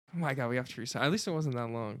Oh my God, we have to reset. At least it wasn't that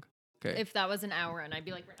long. Okay. If that was an hour, and I'd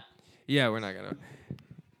be like, we're not. Yeah, we're not gonna.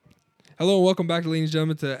 Hello and welcome back, ladies and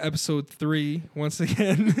gentlemen, to episode 3 once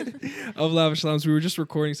again of Lavish Lounge. We were just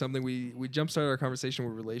recording something. We jump-started our conversation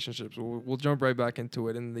with relationships. We'll jump right back into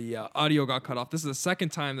it, and the audio got cut off. This is the second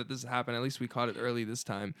time that this has happened. At least we caught it early this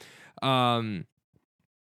time.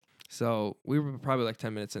 So we were probably like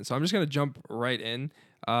 10 minutes in. So I'm just gonna jump right in.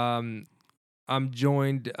 I'm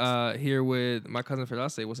joined here with my cousin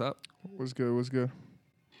Firdausi. Say what's up. What's good? What's good?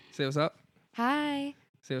 Say what's up. Hi.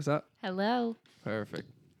 Say what's up. Hello. Perfect.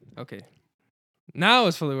 Okay. Now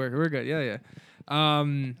it's fully working. We're good. Yeah.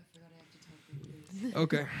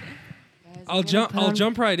 Okay. I'll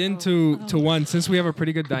jump right into one since we have a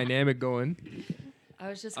pretty good dynamic going. I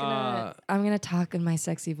was just gonna I'm gonna talk in my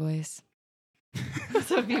sexy voice.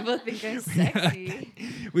 So people think I'm sexy.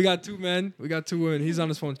 We got 2 men. We got 2 women. He's on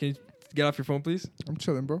his phone. Can you get off your phone, please? I'm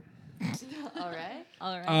chilling, bro. All right.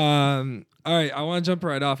 All right. All right. I want to jump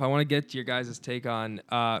right off. I want to get your guys' take on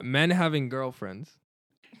men having girlfriends.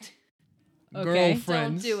 Okay.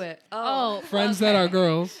 Girlfriends. Don't do it. Friends that are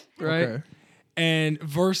girls, right? Okay. And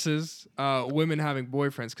versus women having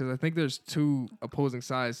boyfriends, because I think there's 2 opposing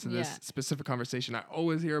sides to this specific conversation. I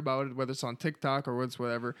always hear about it, whether it's on TikTok or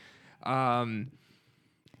whatever.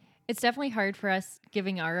 It's definitely hard for us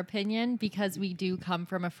giving our opinion because we do come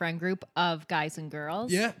from a friend group of guys and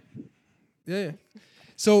girls. Yeah.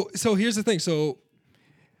 So here's the thing. So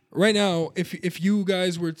right now, if you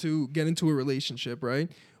guys were to get into a relationship,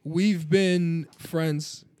 right? We've been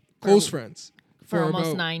friends, close friends. For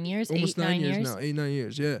almost 9 years, almost 9 years now, 8-9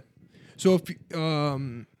 years, yeah. So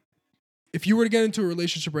if you were to get into a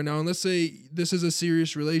relationship right now, and let's say this is a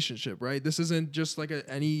serious relationship, right? This isn't just like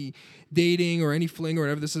any dating or any fling or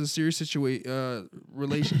whatever. This is a serious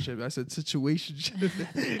relationship. I said situationship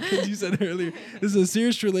because you said earlier. This is a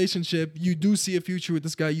serious relationship. You do see a future with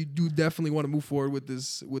this guy. You do definitely want to move forward with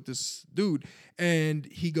this dude. And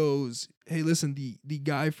he goes, "Hey, listen, the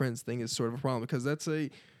guy friends thing is sort of a problem because that's a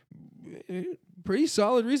pretty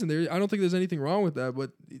solid reason. I don't think there's anything wrong with that,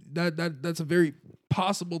 but that's a very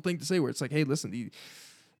possible thing to say where it's like, hey, listen, the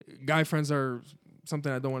guy friends are something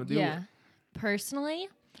I don't want to deal with." Personally,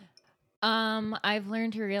 I've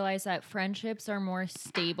learned to realize that friendships are more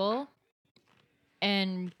stable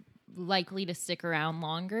and likely to stick around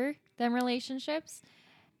longer than relationships.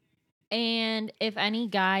 And if any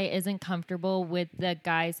guy isn't comfortable with the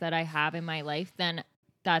guys that I have in my life, then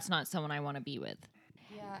that's not someone I want to be with.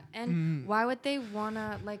 Yeah, and why would they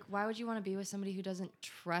wanna why would you want to be with somebody who doesn't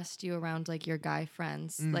trust you around like your guy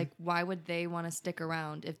friends? Like why would they want to stick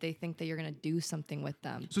around if they think that you're gonna do something with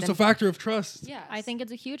them? So it's a factor of trust. Yeah, I think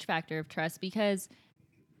it's a huge factor of trust because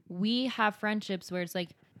we have friendships where it's like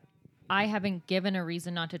I haven't given a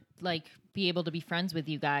reason not to be able to be friends with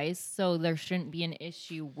you guys, so there shouldn't be an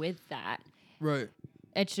issue with that. Right.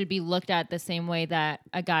 It should be looked at the same way that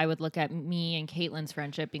a guy would look at me and Caitlin's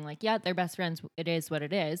friendship, being like, yeah, they're best friends. It is what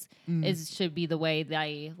it is. Should be the way that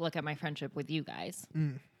I look at my friendship with you guys.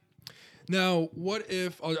 Now, what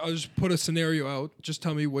if, I'll just put a scenario out. Just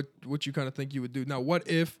tell me what you kind of think you would do. Now, what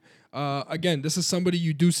if, again, this is somebody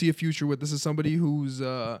you do see a future with. This is somebody who's,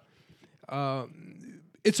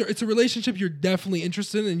 it's a relationship you're definitely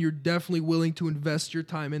interested in and you're definitely willing to invest your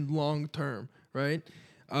time in long term, right?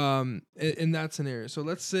 In that scenario. So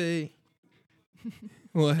let's say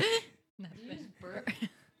what?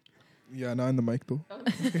 Yeah, not in the mic though.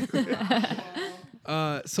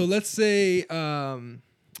 So let's say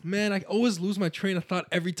man, I always lose my train of thought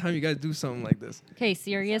every time you guys do something like this. Okay,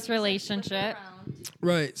 serious relationship.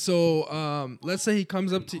 Right. So let's say he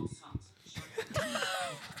comes up to Who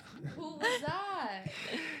was that?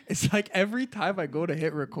 It's like every time I go to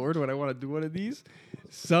hit record when I want to do one of these,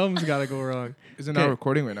 something's got to go wrong. Isn't that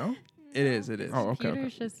recording right now? It is. Oh, okay.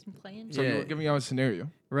 Computer's just playing. So you were giving out a scenario.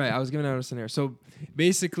 Right, I was giving out a scenario. So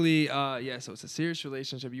basically, so it's a serious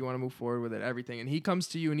relationship. You want to move forward with it, everything. And he comes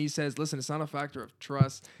to you and he says, listen, it's not a factor of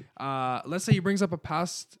trust. Let's say he brings up a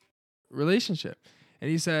past relationship. And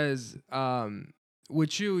he says,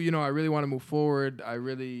 with you, I really want to move forward. I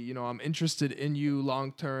really, I'm interested in you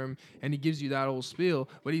long term. And he gives you that whole spiel.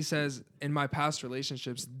 But he says, in my past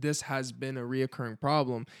relationships, this has been a reoccurring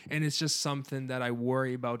problem. And it's just something that I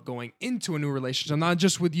worry about going into a new relationship. Not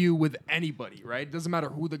just with you, with anybody, right? It doesn't matter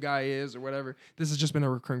who the guy is or whatever. This has just been a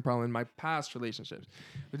recurring problem in my past relationships.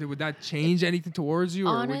 Would that change anything towards you?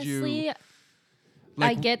 Honestly, or would you...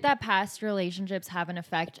 I get that past relationships have an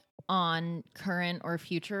effect on current or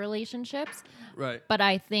future relationships. Right. But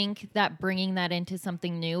I think that bringing that into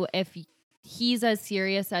something new, if he's as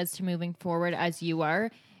serious as to moving forward as you are,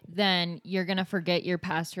 then you're going to forget your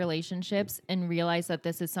past relationships and realize that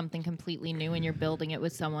this is something completely new and you're building it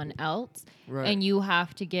with someone else. Right. And you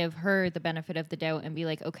have to give her the benefit of the doubt and be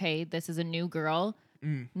like, okay, this is a new girl,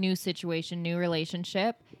 new situation, new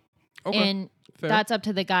relationship. Okay. And Fair. that's up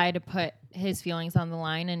to the guy to put his feelings on the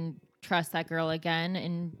line and trust that girl again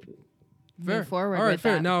and Fair. move forward. All right, with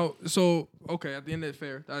fair. that. Now, so okay, at the end of it,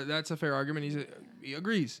 fair. That's a fair argument. He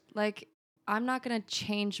agrees. Like, I'm not gonna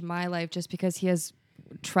change my life just because he has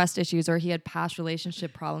trust issues or he had past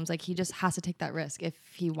relationship problems. Like, he just has to take that risk. If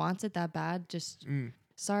he wants it that bad, just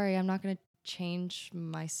sorry, I'm not gonna change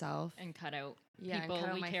myself. And cut out Yeah, people and cut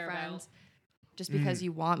out we my care friends. about. Just because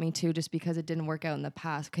you want me to, just because it didn't work out in the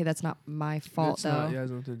past. Okay, that's not my fault It's though. not, yeah, it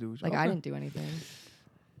has nothing to do with you. Like, I Okay. didn't do anything.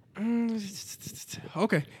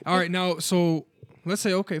 Okay. All right. Now, so let's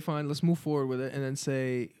say, okay, fine. Let's move forward with it, and then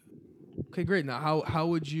say, okay, great. Now, how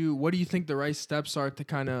would you? What do you think the right steps are to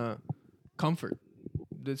kind of comfort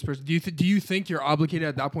this person? Do you think you're obligated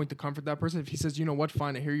at that point to comfort that person? If he says, you know what,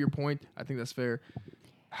 fine, I hear your point. I think that's fair.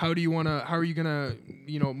 How are you gonna,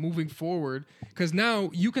 moving forward? Because now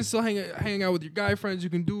you can still hang out with your guy friends. You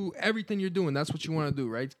can do everything you're doing. That's what you want to do,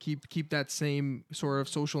 right? Keep that same sort of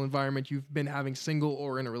social environment you've been having, single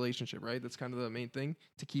or in a relationship, right? That's kind of the main thing,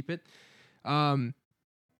 to keep it.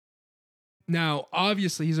 Now,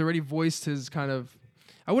 obviously, he's already voiced his kind of,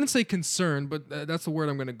 I wouldn't say concern, but that's the word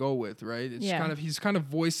I'm gonna go with, right? It's Yeah. he's kind of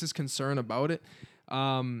voiced his concern about it.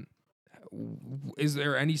 Is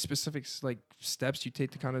there any specific steps you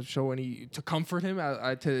take to kind of show to comfort him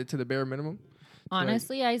to the bare minimum?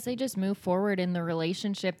 Honestly, I say just move forward in the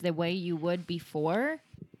relationship the way you would before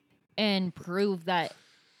and prove that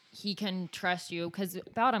he can trust you. Because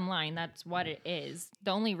bottom line, that's what it is.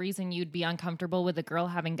 The only reason you'd be uncomfortable with a girl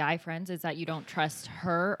having guy friends is that you don't trust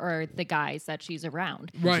her or the guys that she's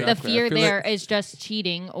around. Right. The Exactly. I fear feel there like- is just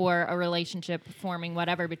cheating or a relationship forming,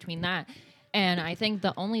 whatever between that. And I think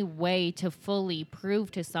the only way to fully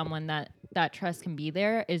prove to someone that that trust can be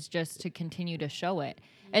there is just to continue to show it.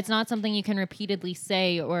 It's not something you can repeatedly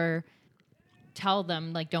say or tell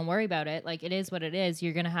them, like, don't worry about it. Like, it is what it is.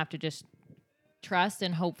 You're going to have to just trust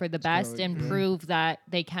and hope for the best and prove that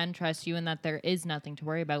they can trust you and that there is nothing to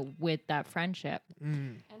worry about with that friendship.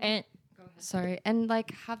 And Sorry, and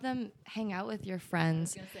like have them hang out with your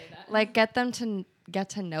friends. Like, get them to get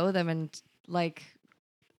to know them, and like,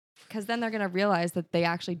 because then they're gonna realize that they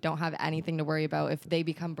actually don't have anything to worry about if they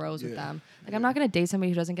become bros with them. Like, I'm not gonna date somebody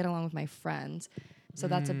who doesn't get along with my friends, so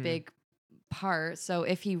that's a big part. So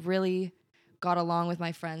if he really got along with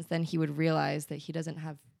my friends, then he would realize that he doesn't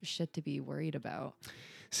have shit to be worried about.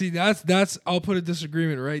 See, that's I'll put a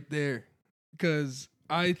disagreement right there, because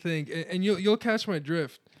I think, and you'll catch my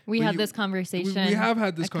drift. we But had you- this conversation. We have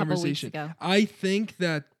had this a couple weeks conversation. ago. I think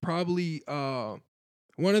that probably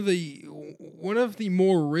one of the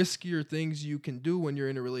more riskier things you can do when you're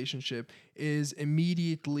in a relationship is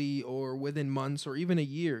immediately or within months or even a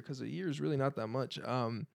year, because a year is really not that much.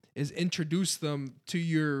 Is introduce them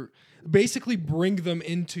to basically bring them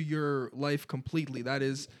into your life completely. That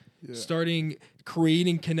is. Yeah. Starting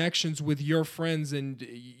creating connections with your friends and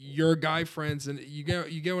your guy friends, and you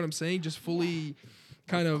get what I'm saying. Just fully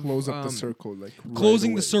kind of Close up the circle, like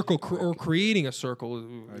closing right the away. circle or creating a circle.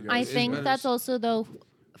 I is think better. that's also, though,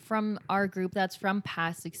 from our group, that's from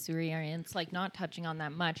past experience, like not touching on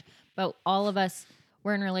that much, but all of us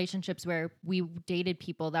were in relationships where we dated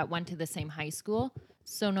people that went to the same high school.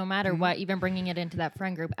 So no matter what, even bringing it into that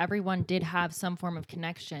friend group, everyone did have some form of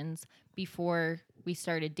connections before we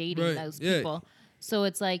started dating Right, those yeah. people. So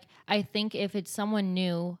it's like, I think if it's someone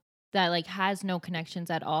new that like has no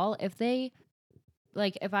connections at all, if they,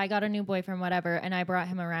 like, if I got a new boyfriend, whatever, and I brought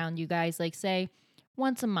him around, you guys, like, say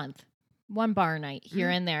once a month, one bar night here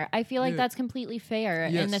and there, I feel like Yeah. that's completely fair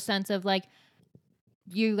in the Yes. sense of like,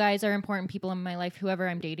 you guys are important people in my life. Whoever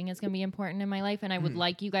I'm dating is going to be important in my life. And I would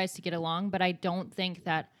like you guys to get along, but I don't think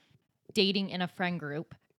that dating in a friend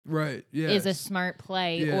group right. Yeah. is a smart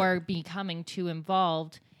play Yeah. or becoming too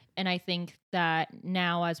involved. And I think that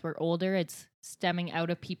now as we're older, it's stemming out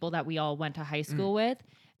of people that we all went to high school with.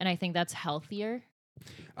 And I think that's healthier.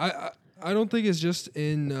 I don't think it's just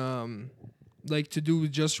in like to do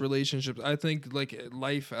with just relationships. I think like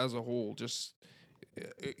life as a whole, just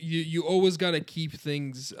you always got to keep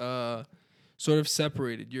things sort of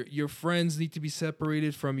separated. Your friends need to be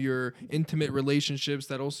separated from your intimate relationships.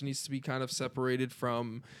 That also needs to be kind of separated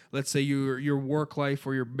from, let's say, your work life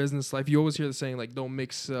or your business life. You always hear the saying like, don't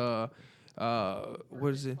mix what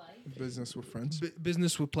is it? Business with friends.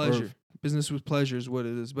 Business with pleasure. Business with pleasure is what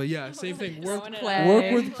it is. But yeah, same thing. Work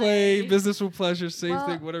Play. with play. Business with pleasure. Same Well-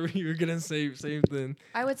 thing. Whatever you're gonna say, same thing.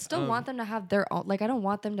 I would still want them to have their own. Like, I don't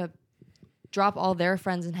want them to drop all their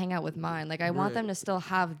friends and hang out with mine. Like I want Right. them to still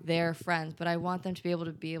have their friends, but I want them to be able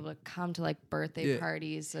to come to like birthday Yeah.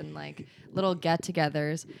 parties and like little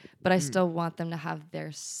get-togethers, but I still want them to have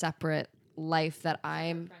their separate life that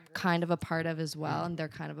I'm kind of a part of as well, and they're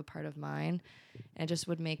kind of a part of mine. And it just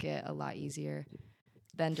would make it a lot easier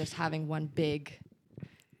than just having one big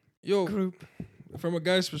Yo, group. from a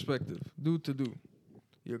guy's perspective, dude to do,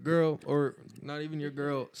 your girl or not even your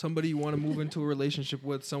girl, somebody you want to move into a relationship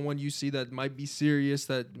with, someone you see that might be serious,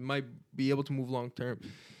 that might be able to move long term.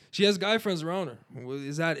 She has guy friends around her.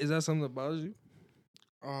 Is that something that bothers you?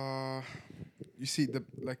 You see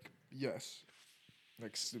yes,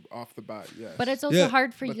 like off the bat, yes. But it's also Yeah.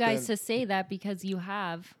 hard for you But guys then- to say that because you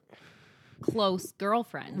have close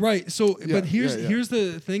girlfriends. Right. So, Yeah, but here's yeah. here's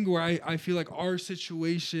the thing where I feel like our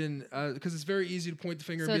situation, because it's very easy to point the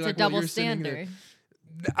finger So and it's be a like, well, double you're sitting there. standard.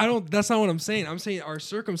 I don't. That's not what I'm saying. I'm saying our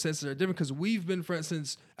circumstances are different because we've been friends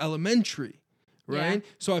since elementary, right? Yeah.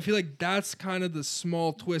 So I feel like that's kind of the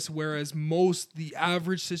small twist. Whereas the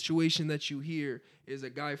average situation that you hear is a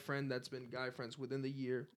guy friend that's been guy friends within a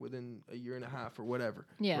year and a half or whatever.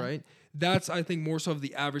 Yeah. Right. That's I think more so of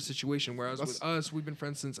the average situation. Whereas That's- with us, we've been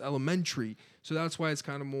friends since elementary, so that's why it's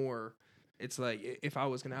kind of more. It's like if I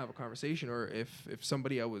was gonna have a conversation, or if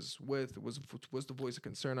somebody I was with was the voice of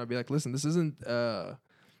concern, I'd be like, listen, this isn't a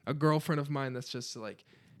girlfriend of mine that's just like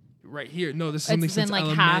right here. No, this is something It's been since like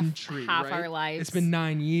elementary, half right? our lives. It's been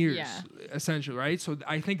 9 years, Yeah. essentially, right? So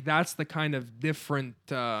I think that's the kind of different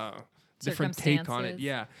take on it. Circumstances.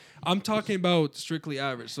 Yeah, I'm talking about strictly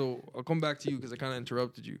average. So I'll come back to you because I kind of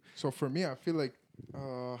interrupted you. So for me, I feel like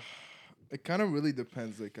it kind of really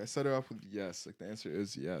depends. Like I started off with yes. Like the answer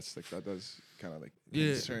is yes. Like that does kind of like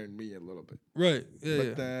Yeah. concern me a little bit. Right. Yeah. But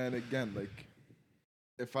yeah. then again, like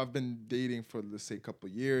if I've been dating for let's say a couple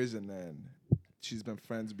of years and then she's been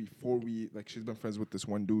friends she's been friends with this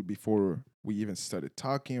one dude before we even started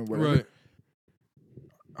talking or whatever. Right.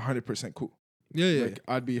 100% cool. Yeah. Yeah. Like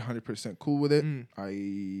I'd be 100% cool with it.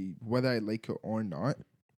 Mm. Whether I like it or not,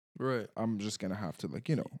 Right. I'm just gonna have to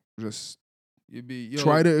just You'd be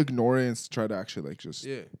try to ignore it and try to actually like just.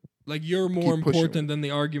 Yeah. Like you're more Keep pushing important it. than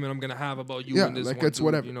the argument I'm gonna have about you Yeah, and this like one it's dude,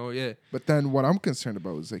 whatever. You know, yeah. But then what I'm concerned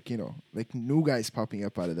about is like like new guys popping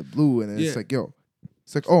up out of the blue, and then Yeah. it's like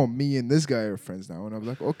it's like oh me and this guy are friends now, and I'm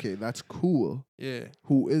like okay that's cool. Yeah.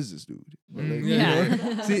 Who is this dude? But, like,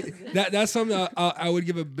 Yeah. See, that's something I would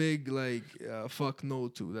give a big like fuck no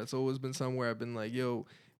to. That's always been somewhere I've been like, yo,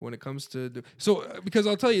 when it comes to because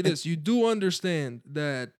I'll tell you this, you do understand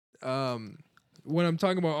that when I'm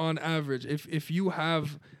talking about on average, if you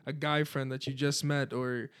have a guy friend that you just met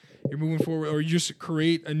or you're moving forward or you just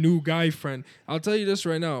create a new guy friend, I'll tell you this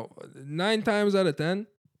right now, 9 times out of 10,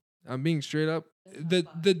 I'm being straight up, the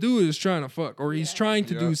dude is trying to fuck or he's trying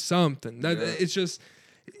to do Yeah. something. That Yeah. it's just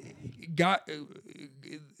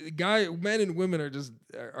men and women are just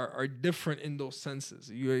are different in those senses.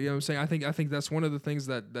 You know what I'm saying? I think that's one of the things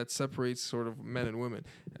that separates sort of men and women.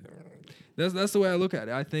 That's the way I look at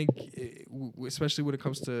it. I think, especially when it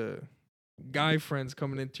comes to guy friends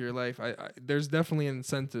coming into your life, there's definitely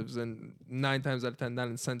incentives, and 9 times out of 10, that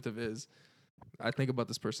incentive is, I think about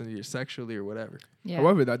this person either sexually or whatever. Yeah.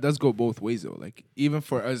 However, that does go both ways though. Like even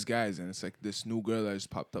for us guys, and it's like this new girl that just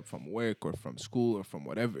popped up from work or from school or from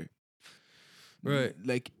whatever. Right.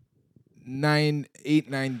 Like 9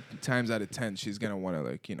 times out of 10, she's gonna want to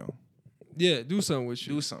like Yeah, do something with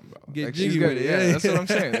you. do something, bro. Get Like, jiggy she's with gonna, it. yeah, Yeah. that's what I'm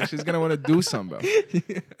saying. Like, she's gonna want to do something,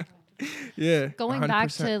 bro. Yeah. Going back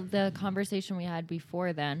 100%. to the conversation we had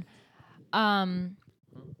before then,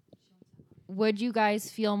 would you guys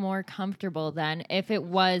feel more comfortable then if it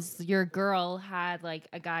was your girl had like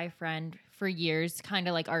a guy friend for years, kind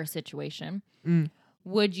of like our situation?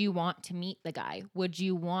 Would you want to meet the guy? Would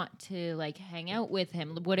you want to like hang out with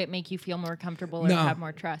him? Would it make you feel more comfortable or No. have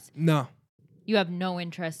more trust? No. You have no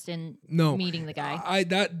interest in No. meeting the guy.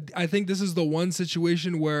 I think this is the one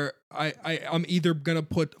situation where I'm either gonna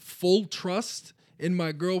put full trust in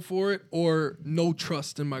my girl for it or no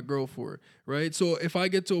trust in my girl for it, right? So if I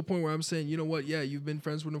get to a point where I'm saying, you know what, yeah, you've been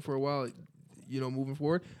friends with him for a while, moving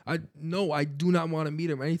forward, I do not want to meet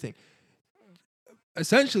him or anything.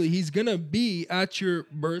 Essentially, he's gonna be at your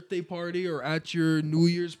birthday party or at your New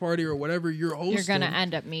Year's party or whatever you're hosting. You're going to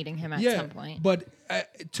end up meeting him at some point. But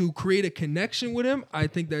to create a connection with him, I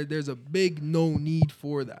think that there's a big no need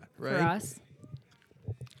for that, right? For us.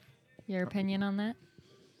 Your opinion on that?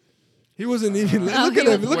 He wasn't even. Oh, Look he at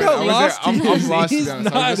him. was- Look Wait, how I'm lost he I'm is. lost to He's be honest.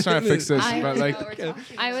 I'm not just trying in to fix it. this. I- But like,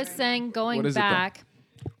 I was saying, What going is it, though? back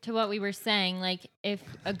to what we were saying, like if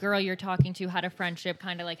a girl you're talking to had a friendship,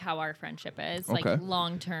 kind of like how our friendship is, Okay. like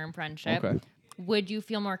long-term friendship, Okay. would you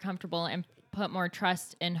feel more comfortable and put more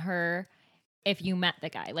trust in her if you met the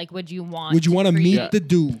guy? Like, would you want? Would you want to meet create- the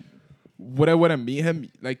dude? Would I want to meet him?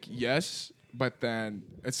 Like, yes, but then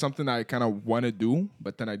it's something I kind of want to do,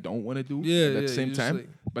 but then I don't want to do at the same you just time. like-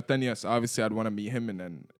 But then, yes, obviously I'd want to meet him, and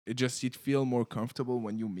then you'd feel more comfortable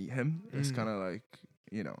when you meet him. It's kind of like,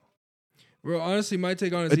 you know. Bro, honestly, my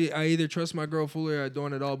take on it is I either trust my girl fully or I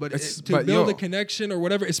don't at all. But It's- to but build yo. a connection or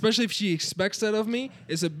whatever, especially if she expects that of me,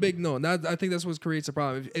 it's a big no. That I think that's what creates a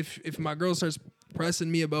problem. If my girl starts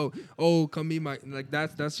pressing me about, oh, come meet my, like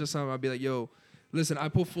that's just something I'll be like, yo, listen, I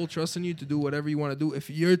put full trust in you to do whatever you want to do. If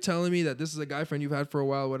you're telling me that this is a guy friend you've had for a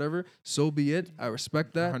while, whatever, so be it. I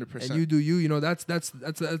respect that. 100%. And you do you. You know, that's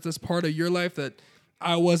part of your life that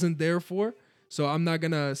I wasn't there for. So I'm not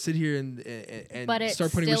gonna sit here and But it's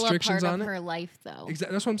start putting still a restrictions part on of it. her life, though.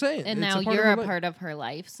 Exactly. That's what I'm saying. And It's now of you're her a life. part of her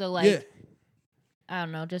life. So, like, Yeah, I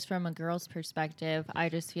don't know, just from a girl's perspective, I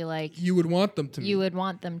just feel like you would want them to meet. you would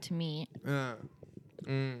want them to meet.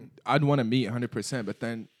 I'd want to meet 100%, but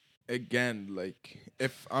then again, like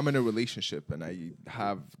if I'm in a relationship and I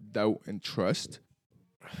have doubt and trust,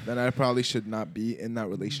 then I probably should not be in that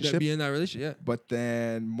relationship. Be in that relationship. Yeah. But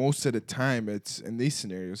then most of the time, it's in these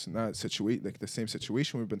scenarios, not like the same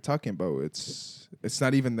situation we've been talking about. It's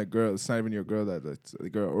not even the girl. It's not even your girl that's the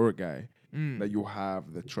girl or a guy that you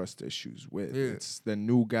have the trust issues with. Yeah. It's the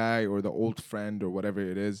new guy or the old friend or whatever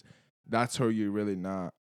it is. That's her you're really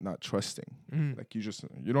not trusting. Like you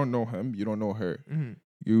don't know him. You don't know her.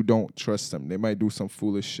 You don't trust them. They might do some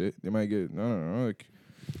foolish shit. They might get no. Like,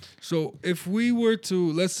 So if we were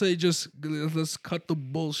to, let's say, just let's cut the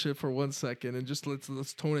bullshit for 1 second and just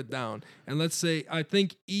let's tone it down. And let's say I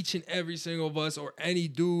think each and every single of us or any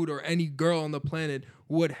dude or any girl on the planet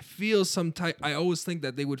would feel some type. I always think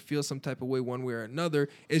that they would feel some type of way one way or another.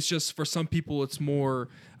 It's just for some people it's more,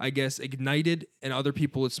 I guess, ignited, and other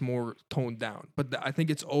people it's more toned down. But I think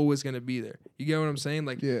it's always gonna be there. You get what I'm saying?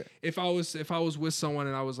 Like, Yeah. if I was with someone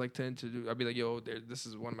and I was like to do, I'd be like, yo, this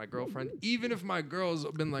is one of my girlfriend. Even if my girl's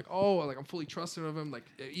been like, oh, like I'm fully trusting of him, like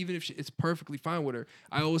even if it's perfectly fine with her,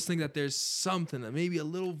 I always think that there's something, that maybe a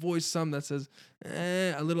little voice, some that says,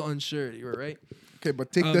 a little unsurety, right? okay,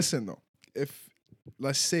 but take this in though. If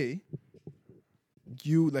let's say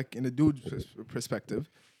you, like in a dude's perspective,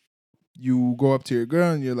 you go up to your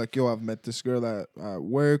girl and you're like, yo, I've met this girl at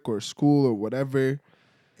work or school or whatever,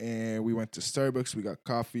 and we went to Starbucks, we got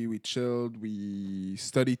coffee, we chilled, we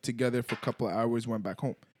studied together for a couple of hours, went back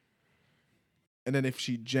home. And then if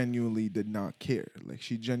she genuinely did not care, like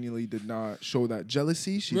she genuinely did not show that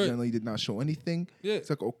jealousy, she Right. genuinely did not show anything, Yeah. it's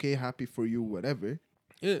like, okay, happy for you, whatever.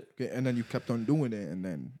 Yeah. Okay, and then you kept on doing it, and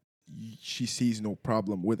then she sees no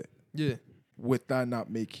problem with it. Yeah. Would that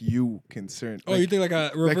not make you concerned? Oh, you think like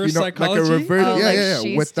a reverse like psychology? Like a reverse, Oh, yeah, like yeah.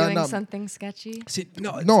 she's Would that doing not? something sketchy. See,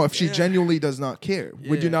 no, No, if she yeah. genuinely does not care,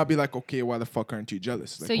 would Yeah. you not be like, okay, why the fuck aren't you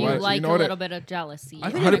jealous? So you why- like know a what little bit of jealousy.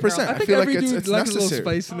 I think in a 100%. girlfriend. I think feel like every it's- dude it's likes a little necessary.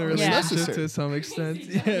 spice in their It's relationship necessary. to some extent.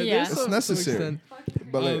 Yeah, Yeah. there's It's some necessary. extent.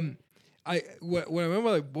 But like, When I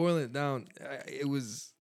remember like boiling it down, it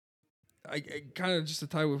was, I kind of just to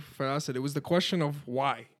tie with what I said, it was the question of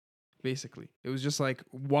why. Basically, it was just like,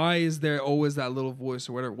 why is there always that little voice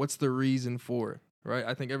or whatever? What's the reason for it, right?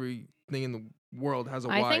 I think everything in the world has a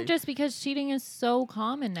why. I think just because cheating is so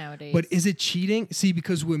common nowadays. But is it cheating? See,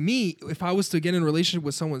 because with me, if I was to get in a relationship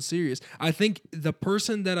with someone serious, I think the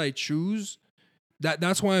person that I choose,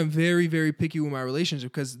 that's why I'm very, very picky with my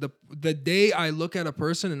relationship. Because the day I look at a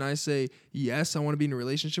person and I say, yes, I want to be in a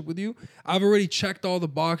relationship with you, I've already checked all the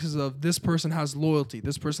boxes of this person has loyalty,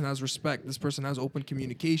 this person has respect, this person has open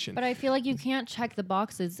communication. But I feel like you can't check the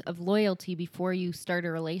boxes of loyalty before you start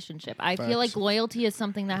a relationship. I feel like Facts. loyalty is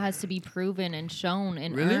something that has to be proven and shown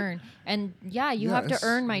and Really? earned. And yeah, you have to Yes.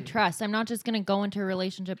 earn my trust. I'm not just going to go into a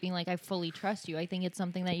relationship being like, I fully trust you. I think it's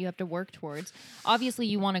something that you have to work towards. Obviously,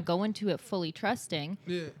 you want to go into it fully trusting.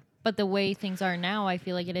 Yeah. But the way things are now, I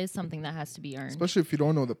feel like it is something that has to be earned. especially if you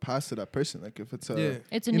don't know the past of that person, like if it's a Yeah.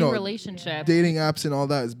 It's a you new know, relationship. dating apps and all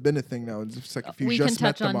that has been a thing now. It's just like if you We can just met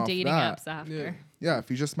touch them on off dating that, apps after. Yeah. yeah,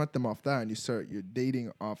 if you just met them off that and you start your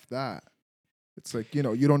dating off that, it's like, you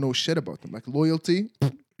know, you don't know shit about them. Like loyalty,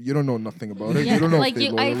 you don't know nothing about it. Yeah, You don't know like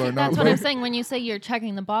if they're I loyal or think not. that's what I'm saying. When you say you're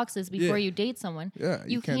checking the boxes before Yeah. you date someone, Yeah,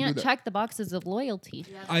 you can't do can't that. check the boxes of loyalty.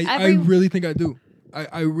 I Every- really think I do.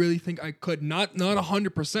 I really think I could. Not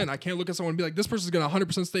 100%. I can't look at someone and be like, this person's going to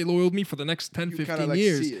 100% stay loyal with me for the next 10, You kinda, 15 like,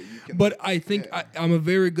 years. see it. You can, But I think yeah. I'm a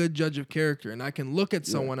very good judge of character, and I can look at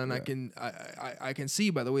someone and yeah. I can see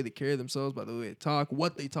by the way they carry themselves, by the way they talk,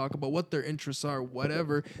 what they talk about, what their interests are,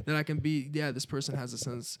 whatever, that I can be, yeah, this person has a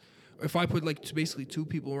sense. If I put like basically two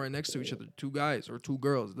people right next to each other, two guys or two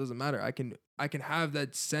girls, it doesn't matter. I can have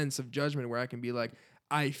that sense of judgment where I can be like,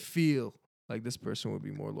 I feel like this person would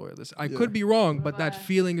be more loyal. This I Yeah. could be wrong, but that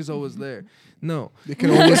feeling is always there. No, They can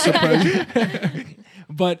always surprise you.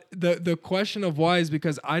 but the question of why is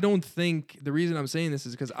because I don't think the reason I'm saying this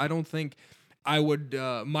is because I don't think I would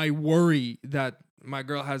my worry that my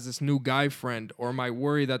girl has this new guy friend, or my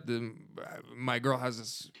worry that my girl has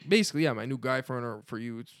this basically my new guy friend, or for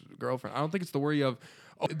you it's girlfriend. I don't think it's the worry of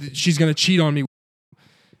she's gonna cheat on me.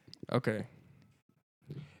 Okay,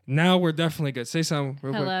 now we're definitely good. Say something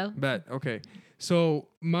real Hello? quick. Bet. Okay. So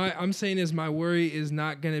I'm saying is my worry is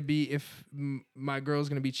not gonna be if my girl's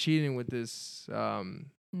gonna be cheating with this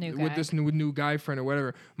new guy friend or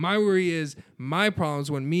whatever. My worry is my problems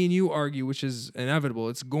when me and you argue, which is inevitable.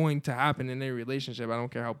 It's going to happen in a relationship. I don't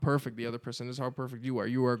care how perfect the other person is, how perfect you are.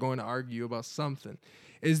 You are going to argue about something.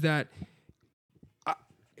 Is that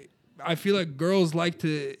I feel like girls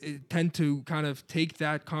tend to kind of take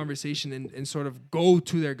that conversation and sort of go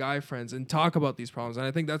to their guy friends and talk about these problems. And I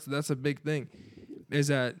think that's a big thing, is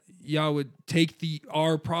that y'all would take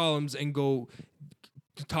our problems and go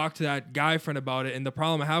to talk to that guy friend about it. And the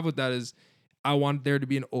problem I have with that is I want there to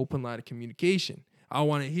be an open line of communication. I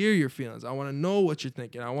want to hear your feelings. I want to know what you're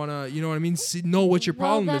thinking. I want to, you know what I mean? Know what your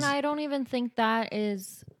problem is. Well, then I don't even think that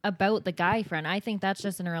is about the guy friend. I think that's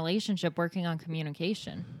just in a relationship working on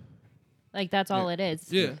communication. Like, that's all it is.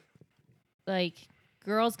 Yeah. Like,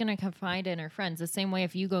 girl's going to confide in her friends. The same way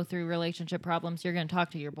if you go through relationship problems, you're going to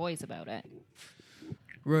talk to your boys about it.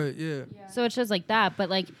 Right, yeah. So it's just like that. But,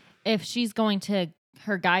 like, if she's going to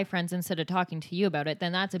her guy friends instead of talking to you about it,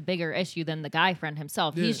 then that's a bigger issue than the guy friend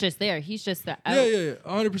himself. Yeah. He's just there. He's just the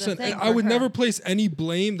 100%. thing And I for would her. never place any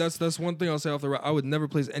blame. That's one thing I'll say off the right. I would never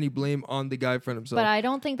place any blame on the guy friend himself. But I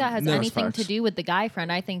don't think that has No, that's anything to facts. do with the guy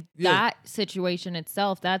friend. I think that situation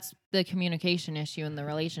itself, that's the communication issue in the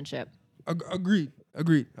relationship. Agreed. I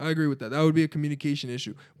agree with that. That would be a communication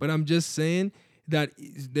issue. But I'm just saying that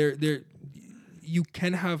you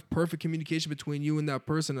can have perfect communication between you and that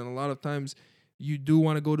person, and a lot of times you do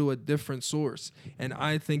want to go to a different source. And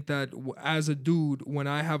I think that as a dude, when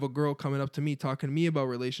I have a girl coming up to me talking to me about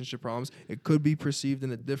relationship problems, it could be perceived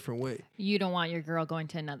in a different way. You don't want your girl going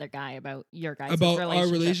to another guy about your guys' About relationship.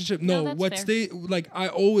 our relationship. No, No, that's fair. I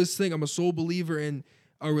always think I'm a sole believer in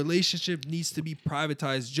a relationship needs to be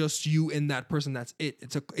privatized, just you and that person. That's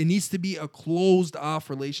it. It needs to be a closed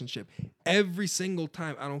off relationship. Every single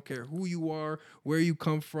time. I don't care who you are, where you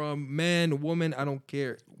come from, man, woman, I don't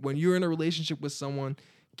care. When you're in a relationship with someone,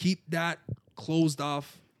 keep that closed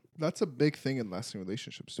off. That's a big thing in lasting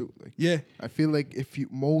relationships too. Like, Yeah. I feel like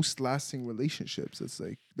most lasting relationships, it's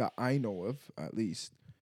like that I know of at least.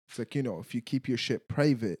 It's like, if you keep your shit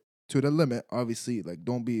private to the limit, obviously, like,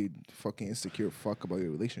 don't be fucking insecure fuck about your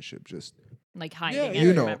relationship. Just Like hiding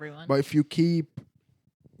Yeah, it from everyone. But if you keep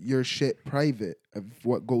your shit private of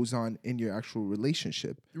what goes on in your actual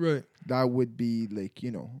relationship, Right. that would be like,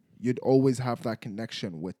 you'd always have that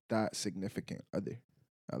connection with that significant other.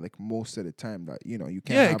 Like most of the time that, you can't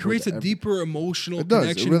Yeah, have it creates with a deeper emotional It does, it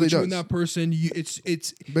connection really with you does. and that person.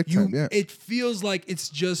 Big time, yeah. It feels like it's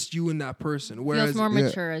just you and that person. Whereas Feels more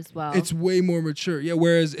mature as well. it's way more mature. Yeah.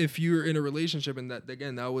 Whereas if you're in a relationship, and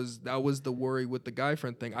that was the worry with the guy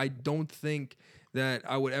friend thing. I don't think that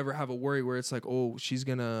I would ever have a worry where it's like, oh, she's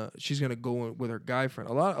gonna go with her guy friend.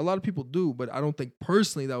 A lot of people do, but I don't think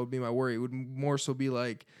personally that would be my worry. It would more so be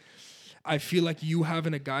like, I feel like you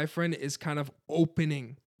having a guy friend is kind of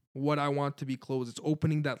opening what I want to be closed. It's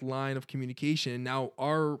opening that line of communication. And now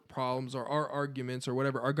our problems or our arguments or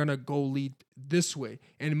whatever are going to go lead this way.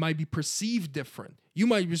 And it might be perceived different. You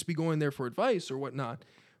might just be going there for advice or whatnot.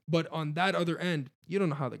 But on that other end, you don't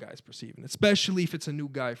know how the guy's perceiving, especially if it's a new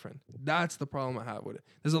guy friend. That's the problem I have with it.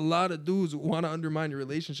 There's a lot of dudes who want to undermine your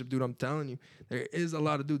relationship, dude. I'm telling you, there is a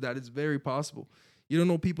lot of dudes. That is very possible. You don't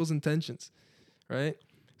know people's intentions, right?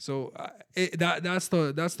 So that's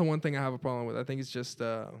the one thing I have a problem with. I think it's just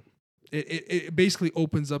it basically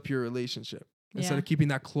opens up your relationship instead of keeping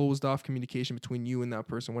that closed off communication between you and that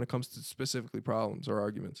person when it comes to specifically problems or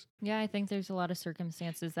arguments. Yeah, I think there's a lot of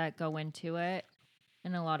circumstances that go into it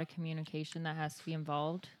and a lot of communication that has to be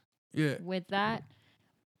involved with that.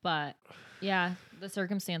 But yeah, the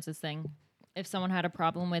circumstances thing. If someone had a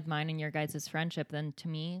problem with mine and your guys' friendship, then to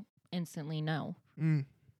me, instantly no.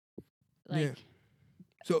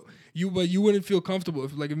 So you wouldn't feel comfortable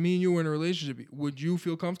if me and you were in a relationship. Would you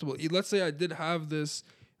feel comfortable? Let's say I did have this.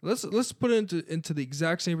 Let's put it into the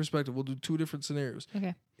exact same perspective. We'll do two different scenarios.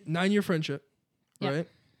 Okay. 9-year friendship, Yep. right?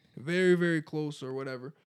 Very, very close or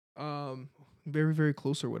whatever. Very, very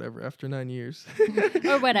close or whatever after 9 years.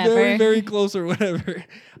 Or whatever. Very, very close or whatever.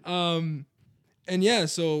 And yeah,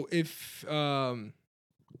 so if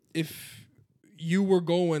you were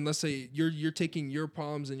going, let's say you're taking your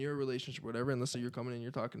problems in your relationship, whatever, and let's say you're coming in,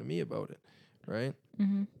 you're talking to me about it, right?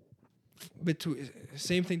 Mm-hmm. Between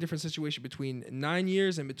same thing, different situation between 9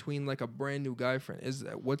 years and between like a brand new guy friend.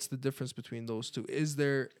 What's the difference between those two? Is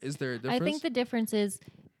there a difference? I think the difference is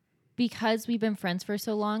because we've been friends for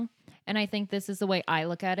so long, and I think this is the way I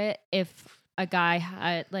look at it. If a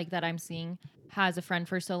guy like that I'm seeing has a friend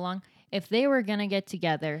for so long, if they were gonna get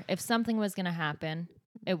together, if something was gonna happen,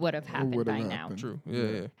 it would have happened would've by now. happened. True.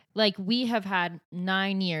 Yeah. Like we have had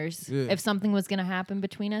 9 years. Yeah. If something was gonna happen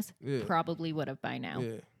between us, Yeah. probably would have by now.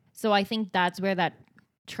 Yeah. So I think that's where that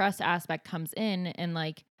trust aspect comes in, and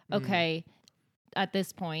like, okay, at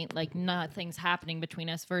this point, like nothing's happening between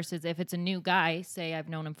us versus if it's a new guy, say I've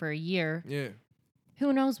known him for a year, Yeah.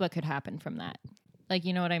 who knows what could happen from that? Like,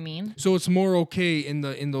 you know what I mean? So it's more okay in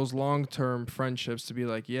those long-term friendships to be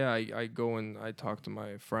like, yeah, I go and I talk to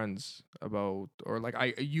my friends about, or like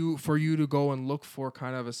for you to go and look for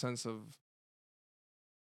kind of a sense of,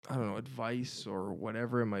 I don't know, advice or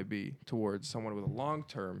whatever it might be towards someone with a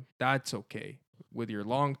long-term, that's okay with your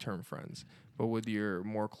long-term friends. But with your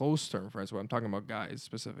more close-term friends, what I'm talking about guys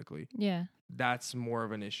specifically, Yeah. that's more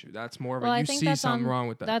of an issue. That's more of Well, a, I you think see that's something on, wrong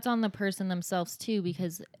with that. That's on the person themselves too,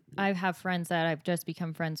 because I have friends that I've just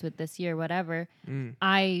become friends with this year, whatever.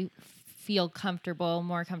 I feel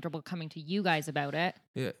more comfortable coming to you guys about it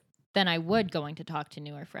Yeah. than I would going to talk to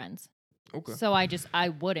newer friends. Okay. So I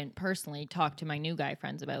wouldn't personally talk to my new guy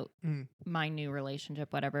friends about my new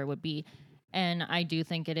relationship, whatever it would be. And I do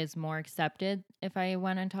think it is more accepted if I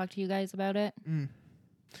went and talked to you guys about it.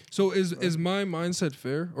 So is my mindset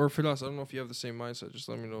fair? Or Fidas, I don't know if you have the same mindset, just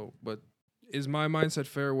let me know. But is my mindset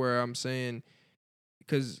fair where I'm saying,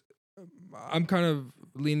 because I'm kind of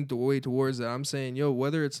leaning the way towards that. I'm saying, yo,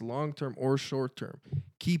 whether it's long term or short term,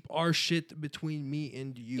 keep our shit between me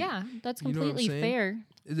and you. Yeah, that's You know what I'm completely saying? fair.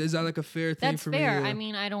 Is that like a fair thing That's for fair. me? I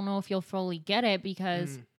mean, I don't know if you'll fully get it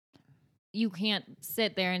because you can't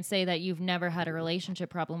sit there and say that you've never had a relationship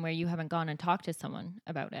problem where you haven't gone and talked to someone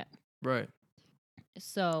about it. Right.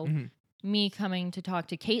 So me coming to talk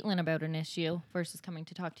to Caitlin about an issue versus coming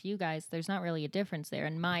to talk to you guys, there's not really a difference there,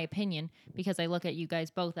 in my opinion, because I look at you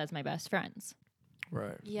guys both as my best friends.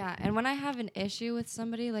 Right. Yeah, and when I have an issue with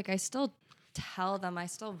somebody, like I still tell them, I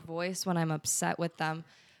still voice when I'm upset with them.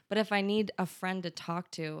 But if I need a friend to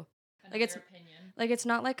talk to, it's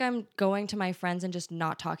not like I'm going to my friends and just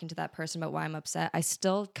not talking to that person about why I'm upset. I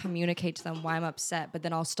still communicate to them why I'm upset, but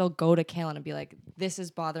then I'll still go to Kaylin and be like, this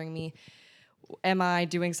is bothering me. Am I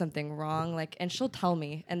doing something wrong? Like, and she'll tell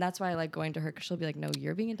me. And that's why I like going to her, because she'll be like, no,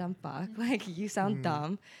 you're being a dumb fuck. Like, you sound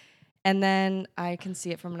dumb. And then I can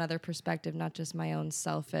see it from another perspective, not just my own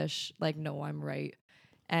selfish, like, no, I'm right.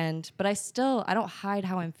 But I don't hide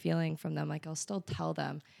how I'm feeling from them. Like, I'll still tell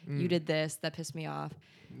them, you did this, that pissed me off.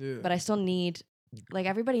 Yeah. But I still need, like,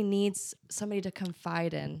 everybody needs somebody to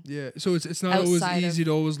confide in. Yeah, so it's not always Outside easy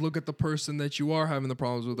to always look at the person that you are having the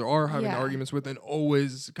problems with or are having Yeah. arguments with and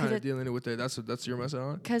always kind of it- dealing with it. That's your message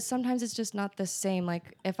on it? Because sometimes it's just not the same.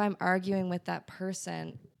 Like, if I'm arguing with that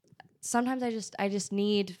person, sometimes I just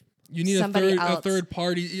need You need somebody a else. third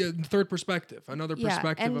party, third perspective, another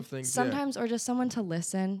perspective and of things. sometimes, or just someone to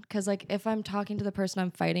listen. Because, like, if I'm talking to the person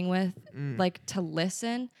I'm fighting with, like, to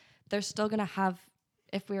listen, they're still going to have,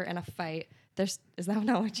 if we were in a fight, is that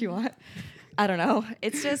not what you want? I don't know.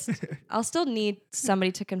 It's just, I'll still need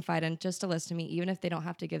somebody to confide in, just to listen to me, even if they don't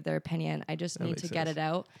have to give their opinion. I just need to get it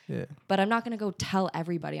out. Yeah. But I'm not going to go tell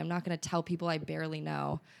everybody. I'm not going to tell people I barely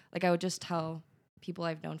know. Like, I would just tell people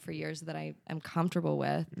I've known for years that I am comfortable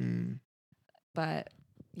with. But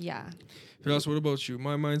yeah. Firas, what about you?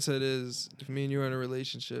 My mindset is, if me and you are in a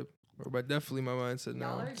relationship, or but definitely my mindset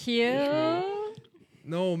now. Cute.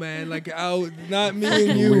 No, man, like not me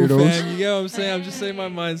and you, Weirdos. fam. You get what I'm saying? I'm just saying my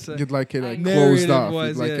mindset. You'd like it like Narrative closed off.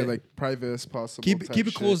 wise, You'd like yeah. it like private as possible. Keep type it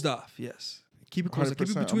shit. closed off. Yes. Keep it closed. Keep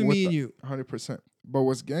it 100%. between I'm me with and that. you. 100%. But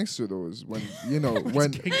what's gangster though is when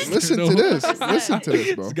when gangster, listen though? to this, listen to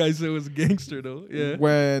this, bro. This guy said it was gangster though. Yeah.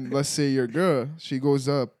 When let's say your girl, she goes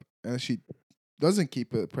up and she doesn't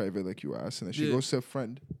keep it private like you asked, and then she Yeah. goes to a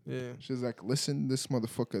friend. Yeah. She's like, listen, this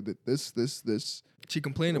motherfucker did this. She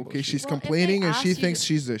complained about Okay, shit. she's Well, if they complaining and she ask you thinks to-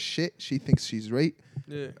 she's a shit. She thinks she's right.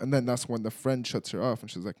 Yeah. And then that's when the friend shuts her off and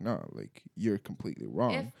she's like, nah, like, you're completely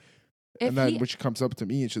wrong. If and then he- when she comes up to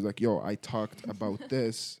me and she's like, yo, I talked about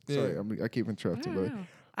this. Yeah. Sorry, I keep I interrupting, don't but know.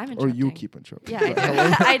 I'm Or interrupting. you keep interrupting.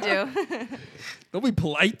 Yeah, I do. Don't be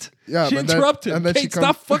polite. Yeah, She but then- interrupted. and then she Kate,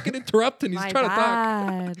 stop comes- fucking interrupting. He's My trying to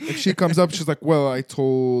talk. bad. If she comes up, she's like, well, I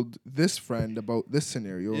told this friend about this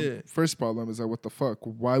scenario. Yeah. First problem is like, what the fuck?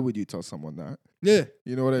 Why would you tell someone that? Yeah.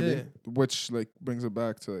 You know what I Yeah. mean? Which like brings it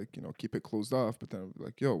back to like, keep it closed off. But then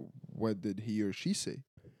like, yo, what did he or she say?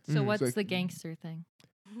 So Mm. what's Like- the gangster thing?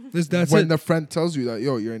 That's when it. the friend tells you that,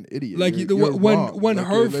 yo, you're an idiot. Like you're when wrong. when Like,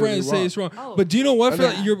 her you're literally friends say it's wrong. Oh. But do you know what? And Phil?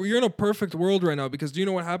 then- You're in a perfect world right now because do you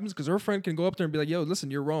know what happens? Because her friend can go up there and be like, "Yo, listen,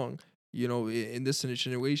 you're wrong." In this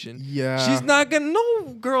situation, Yeah. she's not gonna.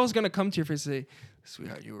 No girl's gonna come to your face and say,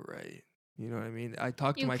 "Sweetheart, you were right." You know what I mean? I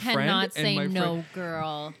talked to You my friend. cannot and say my no,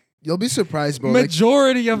 girl. You'll be surprised, bro. Like,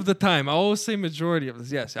 Majority of the time, I always say majority of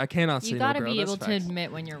this. Yes, I cannot say You no, gotta girl. be That's able to facts.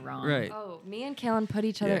 admit when you're wrong. Right. Oh, me and Kalen put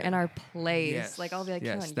each other Yeah. in our place. Yes. Like I'll be like,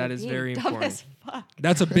 Yes, Kalen, that you're is being very dumb important. as fuck.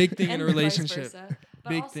 That's a big thing in a And vice relationship. versa. But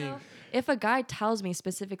Big also, thing. if a guy tells me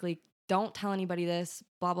specifically, don't tell anybody this,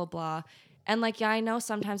 blah blah blah, and like, yeah, I know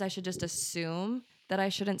sometimes I should just assume that I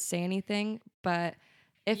shouldn't say anything, but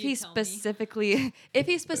if You he tell me. specifically, if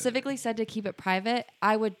he specifically said to keep it private,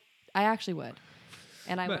 I actually would,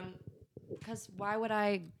 and I But- wouldn't, because why would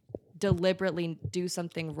I deliberately do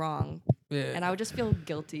something wrong? Yeah. And I would just feel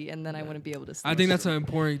guilty, and then I wouldn't be able to. I think that's an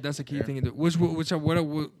important. That's a key thing.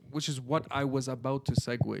 Which is what I was about to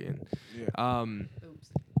segue in. Yeah. Oops.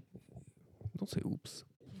 Don't say oops.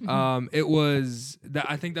 It was that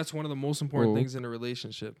I think that's one of the most important Whoa. things in a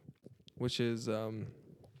relationship, which is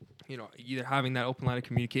either having that open line of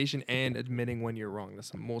communication and admitting when you're wrong. That's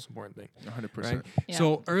the most important thing. 100%. Right? Yeah.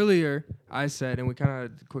 So earlier I said, and we kind of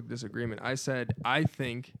had a quick disagreement. I said I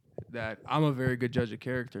think that I'm a very good judge of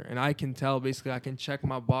character, and I can tell. Basically, I can check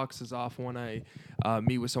my boxes off when I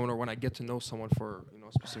meet with someone or when I get to know someone for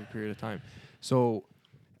a specific period of time. So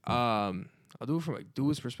I'll do it from a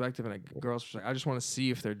dude's perspective and a girl's perspective. I just want to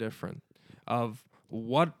see if they're different. Of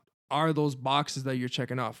what are those boxes that you're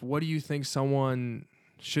checking off? What do you think someone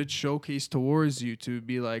should showcase towards you to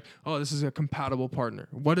be like, oh, this is a compatible partner?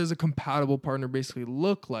 What does a compatible partner basically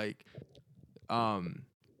look like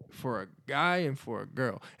for a guy and for a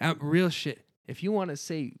girl? And real shit. If you want to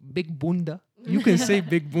say big bunda, you can say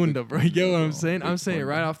big bunda, bro. You get what I'm saying? I'm saying it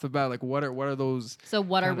right off the bat. Like, what are those? So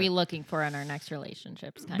what are Kinda- we looking for in our next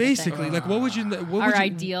relationships? Kind Basically, of thing? like, what would you? What Our would you,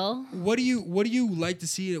 ideal. What do you like to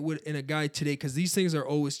see in a guy today? Because these things are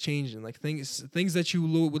always changing. Like things that you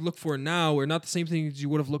would look for now are not the same things you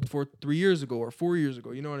would have looked for 3 years ago or 4 years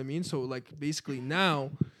ago. You know what I mean? So like basically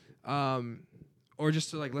now, or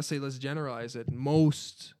just to like let's generalize it.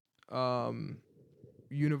 Most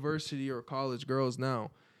university or college girls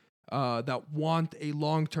now that want a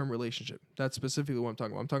long-term relationship. That's specifically what I'm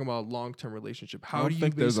talking about. I'm talking about a long-term relationship. How I don't do you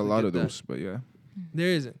think there's a basically lot get of that? those, but yeah. There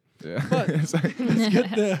isn't. Yeah. But It's like- let's get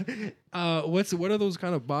the what are those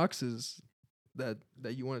kind of boxes that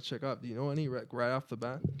you want to check out? Do you know any right off the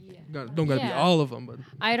bat? Don't gotta be Yeah. all of them, but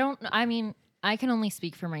I mean, I can only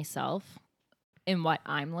speak for myself in what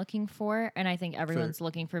I'm looking for. And I think everyone's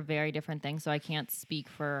looking for very different things. So I can't speak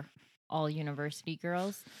for all university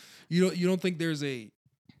girls. you don't think there's a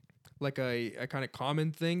kind of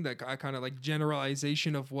common thing, that a kind of like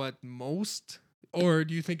generalization of what most, or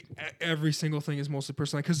do you think every single thing is mostly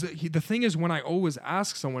personal? Because the thing is, when I always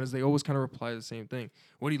ask someone, is they always kind of reply the same thing.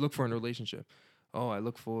 What do you look for in a relationship? Oh, I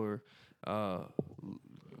look for,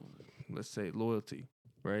 let's say, loyalty,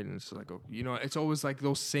 right? And it's like, it's always like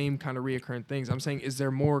those same kind of reoccurring things. I'm saying, is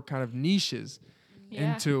there more kind of niches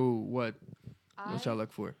into what I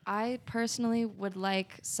look for? I personally would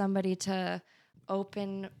like somebody to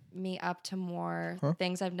open me up to more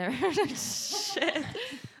things I've never shit.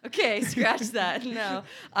 Okay, scratch that. No.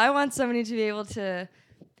 I want somebody to be able to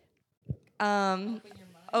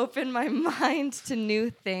open my mind to new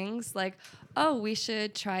things, like, oh, we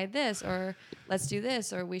should try this, or let's do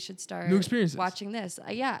this, or we should start New experiences. watching this.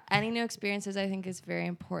 Any new experiences I think is very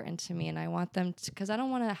important to me, and I want them to, because I don't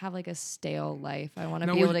want to have like a stale life. I want to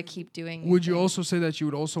Now, be would- able to keep doing. Would you things. also say that you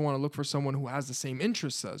would also want to look for someone who has the same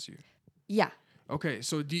interests as you? Yeah. Okay,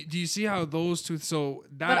 so do you see how those two? So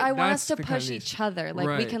that, But I want that's us to the kind push of each other. Like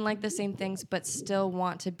we Right. can like the same things, but still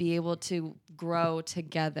want to be able to grow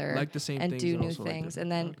together, Like the same and things do and new also like things. the-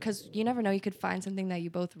 And then, because you never know, you could find something that you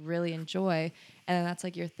both really enjoy, and then that's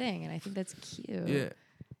like your thing. And I think that's cute. Yeah.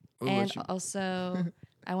 What about And you? also,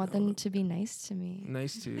 I want them to be nice to me.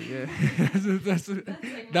 Nice to you,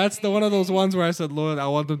 yeah. that's the one of those ones where I said, Lord, I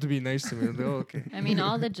want them to be nice to me. I'm like, oh, okay. I mean,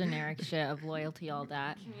 all the generic shit of loyalty, all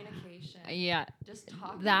that. Communication. Yeah. Just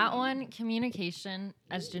talk. That one, communication,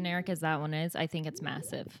 as generic as that one is, I think it's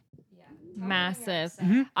massive. Massive.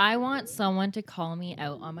 I want someone to call me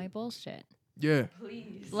out on my bullshit. Yeah.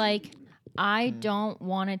 Please. Like, I don't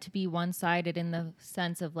want it to be one-sided in the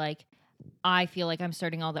sense of like, I feel like I'm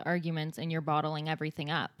starting all the arguments and you're bottling everything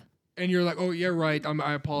up. And you're like, oh yeah, right.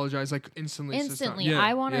 I apologize. Like instantly. Instantly,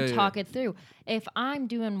 I want to talk it through. If I'm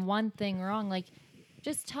doing one thing wrong, like,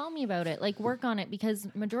 just tell me about it. Like, work on it, because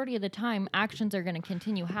majority of the time, actions are going to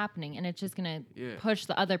continue happening, and it's just going to push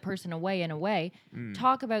the other person away and away.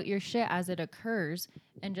 Talk about your shit as it occurs,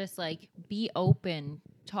 and just like be open.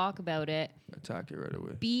 Talk about it. Attack it right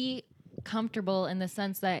away. Be comfortable in the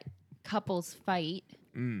sense that couples fight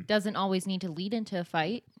doesn't always need to lead into a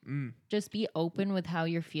fight. Just be open with how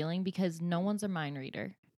you're feeling, because no one's a mind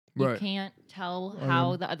reader. You can't tell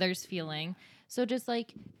how the other's feeling. So just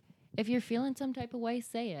like, if you're feeling some type of way,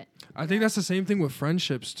 say it. I think that's the same thing with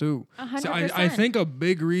friendships too. 100%. So I think a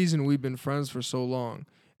big reason we've been friends for so long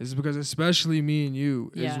is because, especially me and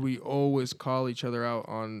you, is we always call each other out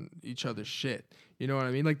on each other's shit. You know what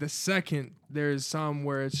I mean? Like the second there's some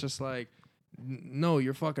where it's just like, no,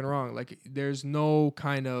 you're fucking wrong. Like there's no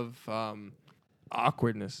kind of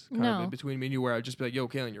awkwardness kind of between me and you, where I'd just be like, yo,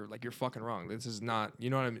 Kaylin, you're fucking wrong. This is not, you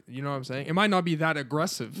know what I'm saying? It might not be that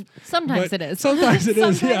aggressive. Sometimes it is. Sometimes it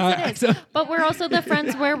is. Sometimes it is. But we're also the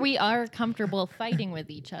friends where we are comfortable fighting with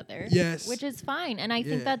each other. Yes. Which is fine. And I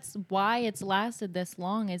think that's why it's lasted this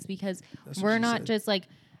long, is because we're not just like,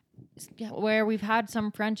 where we've had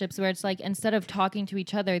some friendships where it's like, instead of talking to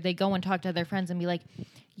each other, they go and talk to other friends and be like,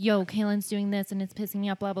 yo, Kaylin's doing this and it's pissing me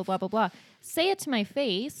off, blah, blah, blah, blah, blah. Say it to my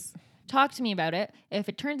face. Talk to me about it. If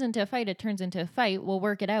it turns into a fight, it turns into a fight. We'll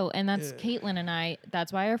work it out. And that's Caitlin and I.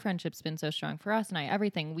 That's why our friendship's been so strong for us and I.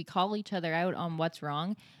 Everything. We call each other out on what's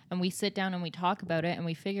wrong, and we sit down and we talk about it and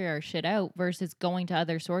we figure our shit out, versus going to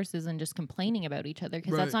other sources and just complaining about each other,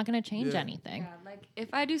 because that's not going to change anything. Yeah, like if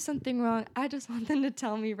I do something wrong, I just want them to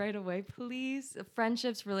tell me right away, please.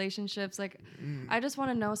 Friendships, relationships, like I just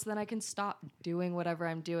want to know, so then I can stop doing whatever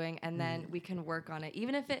I'm doing, and then we can work on it.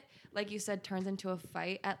 Even if it, like you said, turns into a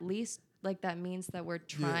fight, at least like that means that we're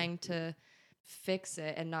trying to fix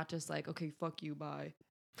it, and not just like, okay, fuck you, bye.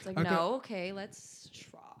 It's like, okay, let's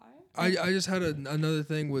try. I just had another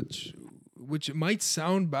thing which might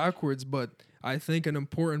sound backwards, but I think an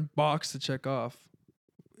important box to check off,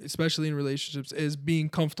 especially in relationships, is being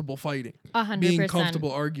comfortable fighting. 100%. Being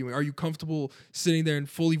comfortable arguing. Are you comfortable sitting there and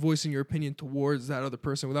fully voicing your opinion towards that other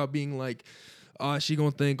person without being like, she gonna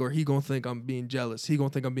think, or he gonna think I'm being jealous. He gonna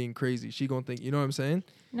think I'm being crazy. She gonna think, you know what I'm saying?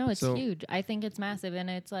 No, it's huge. I think it's massive, and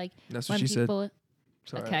it's like, that's what she said.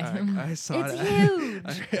 Sorry, okay. I saw it's that. huge.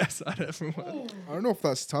 I saw that from one. I don't know if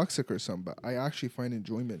that's toxic or something, but I actually find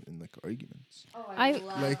enjoyment in like arguments.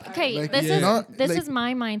 This is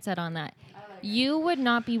my mindset on that. You would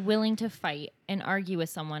not be willing to fight and argue with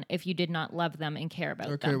someone if you did not love them and care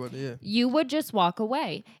about them. You would just walk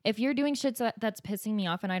away. If you're doing shit that's pissing me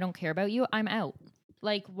off and I don't care about you, I'm out.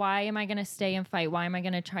 Like, why am I going to stay and fight? Why am I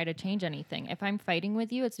going to try to change anything? If I'm fighting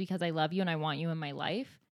with you, it's because I love you and I want you in my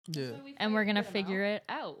life. Yeah. And we're going to figure it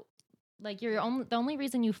out. Like, the only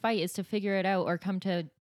reason you fight is to figure it out or come to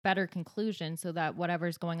better conclusion, so that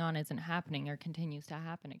whatever's going on isn't happening or continues to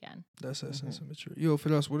happen again. That's mature. Yo,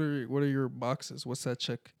 Fidas, what are your boxes? What's that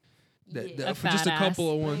check? For just a ass.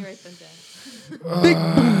 couple of ones. Big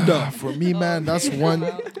bunda for me, man. That's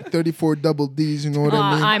 34 double D's. You know what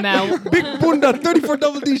I mean? I'm out. Big bunda, 34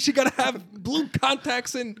 double D's. She gotta have blue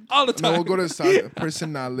contacts in all the time. No, we'll go to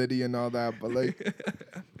personality and all that, but like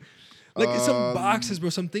some boxes, bro.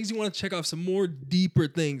 Some things you want to check off. Some more deeper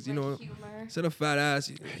things, you know. Humor. Instead of fat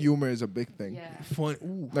ass, humor is a big thing. Yeah. Fun,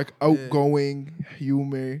 ooh, like outgoing,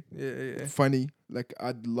 humor, funny. Like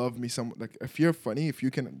I'd love me some. Like if you're funny, if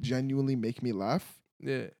you can genuinely make me laugh,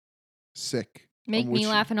 sick. Make me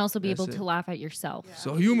laugh and also be able to laugh at yourself. Yeah.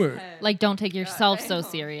 So humor. Like, don't take yourself so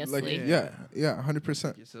seriously. Like 100%.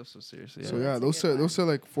 Take yourself so seriously. So those are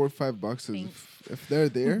like 4 or 5 boxes. If they're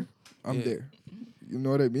there, I'm there. You know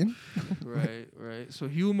what I mean? Right. So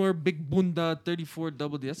humor, big bunda, 34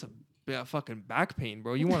 double D. That's a fucking back pain,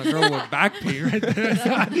 bro. You want a girl with back pain right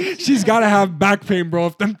there. She's got to have back pain, bro.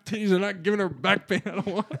 If them titties are not giving her back pain, I don't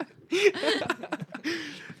want it.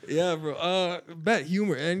 Yeah, bro. Bet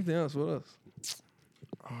humor. Anything else? What else?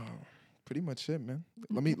 Pretty much it, man.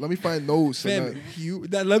 Let me find those.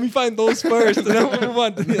 Let me find those first, and then we'll move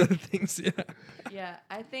on to the other things. Yeah,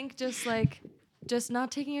 I think just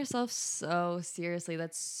not taking yourself so seriously.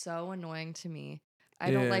 That's so annoying to me. I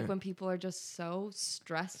don't like when people are just so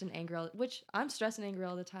stressed and angry, which I'm stressed and angry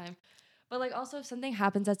all the time. But like, also, if something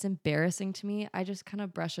happens that's embarrassing to me, I just kind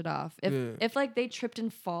of brush it off. If like they tripped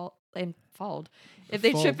and fall and falled. If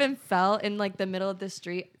they trip and fell in like the middle of the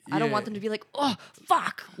street, I don't want them to be like, oh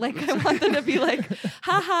fuck. Like I want them to be like,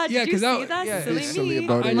 haha, did you see that? Silly me.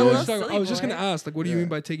 About it, I yeah. know. Silly I was just boy. gonna ask, like, what do you mean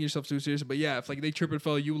by taking yourself too seriously? But yeah, if like they trip and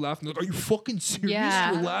fell, you laughing, like, are you fucking serious?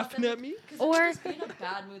 Yeah. You're laughing at me? Or Just be in a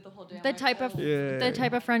bad mood the whole day. I'm the like, type of oh. the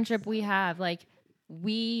type of friendship we have, like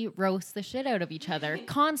we roast the shit out of each other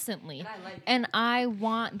constantly. And I like it. And I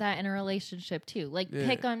want that in a relationship too. Like Yeah.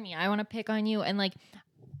 pick on me. I want to pick on you, and like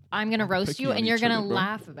I'm gonna roast picking you on and you're each gonna other, bro.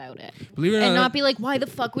 laugh about it. Believe it or And not, not be like, why the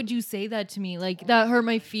fuck would you say that to me? Like that hurt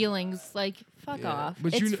my feelings. Like fuck yeah. off.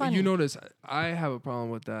 But It's funny. you notice I have a problem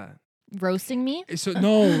with that. Roasting me? So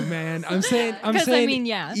no, man. I'm saying 'Cause I mean,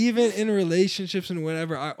 yeah. Even in relationships and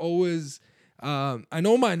whatever, I always I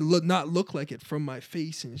know mine not look like it from my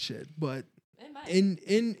face and shit, but in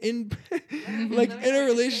like in a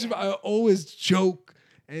relationship I always joke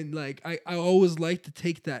and like I always like to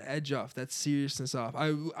take that edge off, that seriousness off.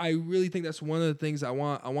 I really think that's one of the things I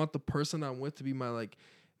want the person I'm with to be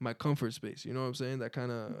my comfort space. You know what I'm saying? That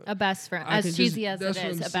kind of A best friend. I As can cheesy just- as that's it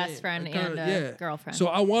what is, I'm a saying. best friend I kinda- and a yeah. girlfriend. So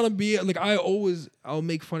I want to be like I'll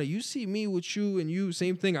make fun of you. See me with you and you,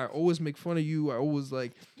 same thing. I always make fun of you. I always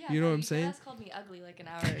like Yeah, you know no, what I'm saying? You called me ugly like an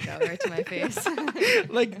hour ago, right to my face.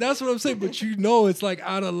 Like that's what I'm saying. But you know, it's like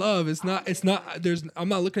out of love. It's not. There's. I'm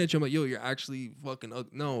not looking at you. I'm like, yo, you're actually fucking.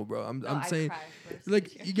 No, bro. I'm saying,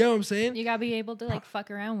 like, you get what I'm saying? you gotta be able to like fuck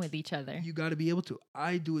around with each other. You got to be able to.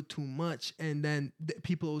 I do it too much, and then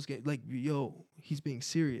people always get like, yo, he's being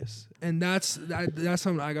serious, and that's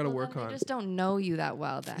something I got to work They on. just don't know you that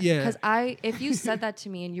well then. Yeah. Because if you said that to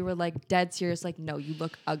me and you were like dead serious, like, no, you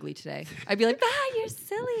look ugly today, I'd be like, you're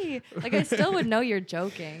silly. Like I still would know you're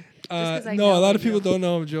joking. Just 'cause I No, know a lot that of people you- don't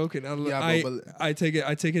know I'm joking. Yeah, but I take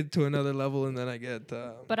it to another level, and then I get.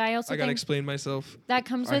 But I also I gotta think explain myself. that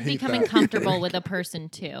comes I with hate becoming that. comfortable with a person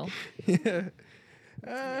too. Yeah.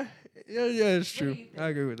 Yeah, it's true. I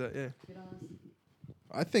agree with that. Yeah.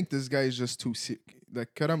 I think this guy is just too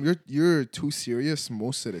like Karam, you're too serious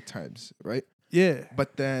most of the times, right? Yeah.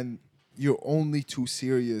 But then you're only too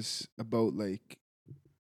serious about like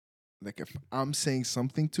if I'm saying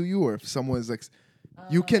something to you or if someone's like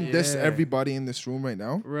you can diss Yeah. everybody in this room right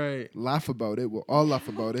now. Right. Laugh about it. We'll all laugh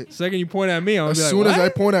about it. Second you point at me, I'll As be like, soon as I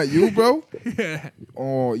 "What?" point at you, bro, Yeah.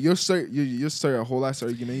 oh, you'll start a whole ass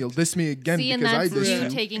argument. You'll diss me again See, and because I that's dissed you you.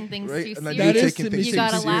 taking things right? too And then serious. That you're is taking to me things You too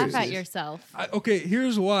gotta serious. laugh at yourself. Okay,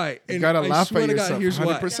 here's why. You And gotta I laugh swear at to God, yourself. here's why.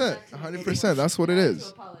 100%. 100%. That's what it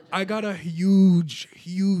is. I got a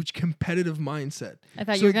huge competitive mindset. I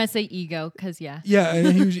thought So- you were gonna say ego, cause yeah. Yeah, and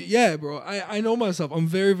a huge yeah, bro. I know myself. I'm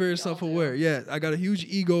very self-aware. Yeah, I got a huge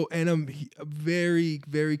ego, and I'm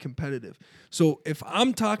very competitive. So if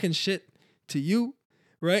I'm talking shit to you,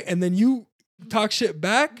 right, and then you talk shit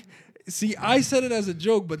back. See, I said it as a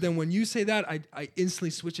joke, but then when you say that, I instantly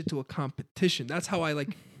switch it to a competition. That's how I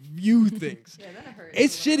like view things. Yeah, that hurts.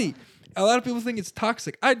 It's shitty. A lot of people think it's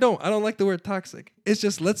toxic. I don't like the word toxic. It's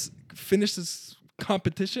just let's finish this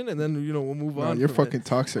competition and then we'll move Nah, on. you're from it. fucking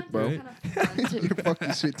toxic, bro. Right. You're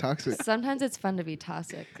fucking shit toxic. Sometimes it's fun to be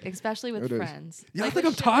toxic, especially with It is. friends. Y'all Like think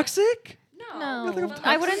with I'm shit- toxic? No,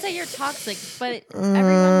 I wouldn't say you're toxic, but everyone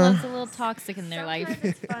loves a little toxic in their Sometimes life.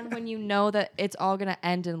 it's fun when you know that it's all gonna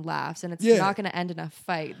end in laughs and it's Yeah. not gonna end in a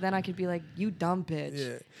fight. Then I could be like, "You dumb bitch,"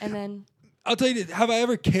 Yeah. and then I'll tell you this. Have I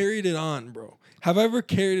ever carried it on, bro? Have I ever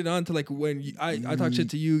carried it on to like when I talk shit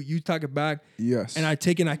to you, you talk it back, Yes. and I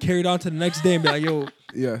take it and I carry it on to the next day and be like, yo,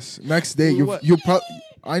 Yes. Next day, What? you probably.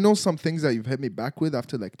 I know some things that you've hit me back with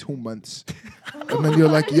after like 2 months, and then you're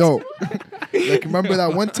like, "Yo, like remember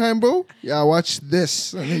that one time, bro? Yeah, I watched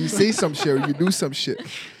this," and then you say some shit or you do some shit.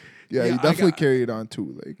 Yeah, Yeah, you I definitely got- carry it on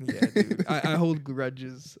too. Like, yeah, dude. I hold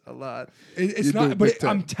grudges a lot. It's You do, not, but big time.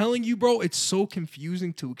 I'm telling you, bro, it's so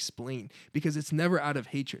confusing to explain because it's never out of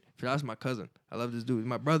hatred. If that's my cousin, I love this dude. He's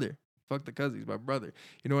my brother. Fuck the cousin, he's my brother.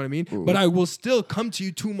 You know what I mean? Ooh. But I will still come to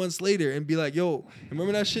you 2 months later and be like, yo,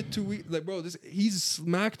 remember that shit 2 weeks? Like, bro, he's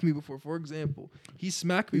smacked me before, for example. He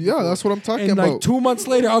smacked me yeah, before. that's what I'm talking And about. like 2 months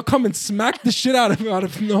later, I'll come and smack the shit out of him out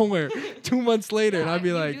of nowhere. 2 months later, and I'll be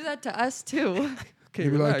you like, do that to us too. okay,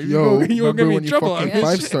 You'd be relax. like, "Yo, you gonna remember get me when in you trouble. fucking on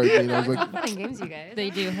this 5-starred me?" And I was It's like, fun and games, you guys. They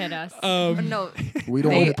do hit us. No, "We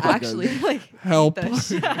don't they hit that, actually guys." like Help. beat the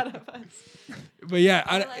shit out of us. But yeah,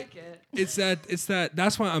 I like it. it's that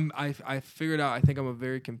that's why I figured out I think I'm a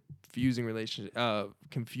very confusing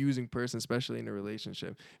confusing person, especially in a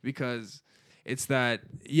relationship, because it's that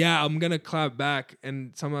I'm gonna clap back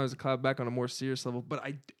and sometimes I clap back on a more serious level, but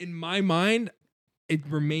in my mind it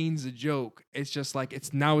remains a joke. It's just like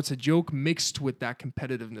it's a joke mixed with that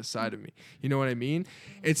competitiveness side of me. You know what I mean?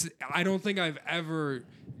 I don't think I've ever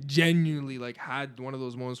genuinely like had one of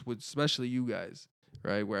those moments with especially you guys.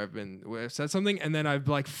 right? Where I've said something and then I've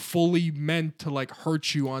like fully meant to like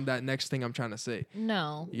hurt you on that next thing I'm trying to say.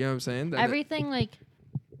 No. You know what I'm saying? Everything like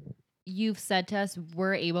you've said to us,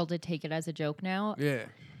 we're able to take it as a joke now. Yeah.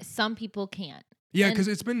 Some people can't. Yeah, And- because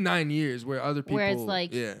it's been 9 years where other people. Whereas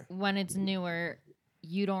like yeah. when it's newer,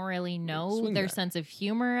 you don't really know Swing their that. sense of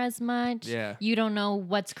humor as much. Yeah. You don't know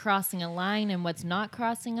what's crossing a line and what's not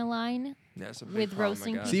crossing a line. Yeah, it's a big With problem,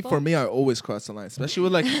 roasting my guy. See, people? for me, I always cross the line, especially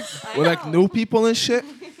with like new people and shit.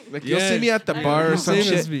 Like you'll see me at the I bar know. or some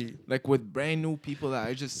Same as shit. me. Like with brand new people that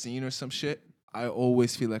I just seen or some shit. I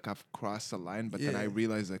always feel like I've crossed the line, but then I Yeah.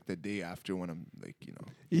 realize like the day after when I'm like,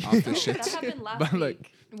 off the shit. That happened last But, like,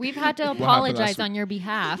 week. We've had to happened last apologize week? on your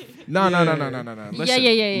behalf. No. Yeah. Listen,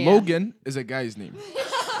 Yeah. Logan is a guy's name.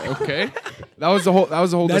 Okay, that was the whole That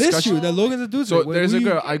is discussion. true. That Logan's a dude. So there's a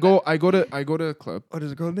girl. I go to a club Oh,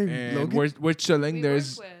 there's a girl named and Logan. we're chilling. We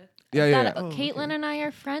There's work with. That Oh, Caitlin okay. and I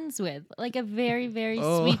are friends with. Like a very, very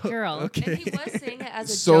Oh, sweet girl. okay. And he was saying it as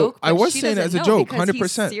a So, joke. I but was she saying it doesn't as a know joke, because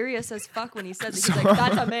 100%. He's serious as fuck when he says it. He's So- like,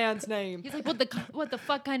 "That's a man's name." He's like, what the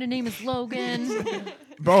fuck kind of name is Logan?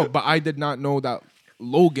 bro, but I did not know that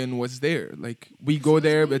Logan was there. Like we go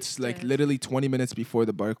there, it's like wasted. literally 20 minutes before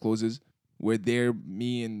the bar closes. We're there,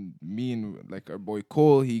 me and like our boy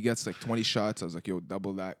Cole. He gets like 20 shots. I was like, yo,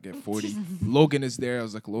 double that, get 40. Logan is there. I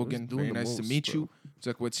was like, Logan, doing very the nice to most, meet bro? you. He's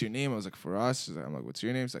like, what's your name? I was like, for us. I'm like, what's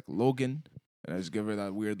your name? He's like, Logan. And I just give her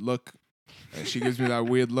that weird look. And she gives me that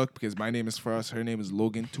weird look because my name is Faraz, her name is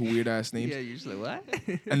Logan. Two weird ass names. Yeah, you're just like,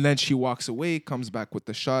 what? And then she walks away, comes back with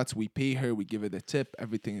the shots. We pay her, we give her the tip.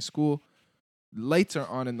 Everything is cool. Lights are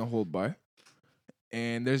on in the whole bar.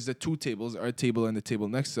 And there's the two tables, our table and the table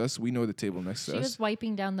next to us. We know the table next She to us. was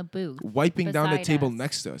wiping down the booth. Wiping down the beside table us.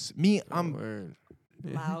 next to us. Me, I'm Word.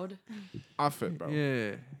 Loud. off it, bro.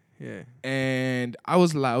 Yeah. And I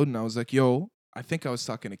was loud and I was like, yo, I think I was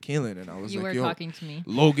talking to Kaylin and I was You like, were yo, talking to me.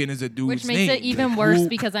 Logan is a dude's Which makes name. it even Like, worse who-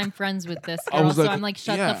 because I'm friends with this I girl. was So like, I'm like,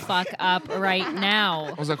 shut yeah. the fuck up right now.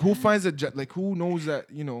 I was like, who finds a like who knows that,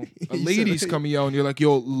 a You lady's said- coming out and you're like,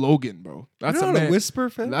 yo, Logan, bro. That's you a know how man. to whisper,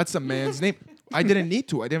 fam? That's a man's name. I didn't need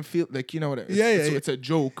to. I didn't feel like, you know what it's, Yeah, it's a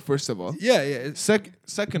joke, first of all. Yeah. It's,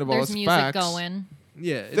 Second of all, There's it's music facts. going.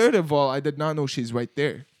 yeah. It's, Third of all, I did not know she's right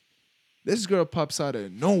there. This girl pops out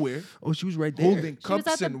of nowhere, oh, she was right there. holding She was cups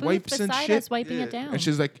at the and booth wipes and beside shit. us wiping Yeah. it down. And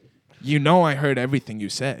she's like, I heard everything you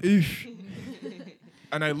said.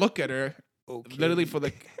 And I look at her, literally for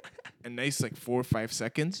like a nice like 4 or 5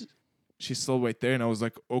 seconds. She's still right there, and I was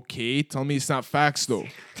like, okay, tell me it's not facts though.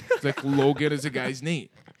 It's like Logan is a guy's name.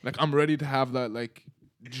 Like I'm ready to have that like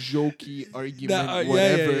jokey argument,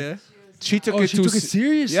 whatever. Yeah. She took Oh, it she too took it se-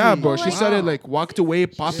 seriously. Yeah, bro. Well, She like- started like walked away,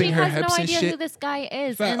 popping She her has no hips and idea shit. who this guy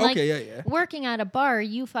is. Fa- and like okay, yeah. working at a bar,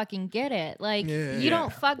 you fucking get it. Like Yeah. you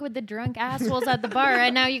don't fuck with the drunk assholes at the bar,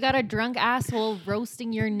 and now you got a drunk asshole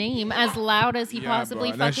roasting your name as loud as he possibly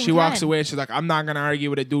bro. And then fucking she walks can. away and she's like, I'm not gonna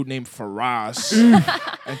argue with a dude named Faraz.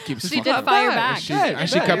 and keeps She fucking did fire back. back. she, Yeah, and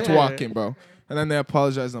she yeah, kept yeah. walking, bro. And then they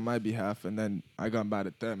apologized on my behalf, and then I got mad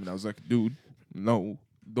at them, and I was like, dude, no,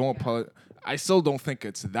 don't apologize. I still don't think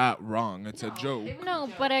it's that wrong. It's a joke. No,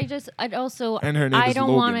 but I'd also And her name I is don't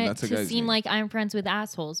Logan. want it That's a to guy's seem name. like I'm friends with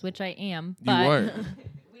assholes, which I am. You But are.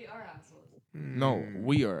 We are assholes. No,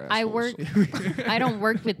 we are. I assholes. work. I don't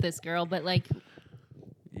work with this girl, but like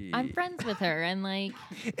I'm friends with her, and like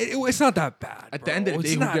It's not that bad. At the bro. end of the It's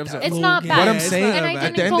day, who not gives a that it's fuck? not Logan. bad. What I'm It's saying, not and I bad.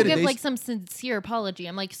 at the didn't end go of the give day- like some sincere apology.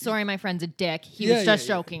 I'm like, sorry, my friend's a dick. He Yeah, was yeah, just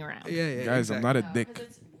yeah. joking around. Yeah. Guys, I'm not a dick. Because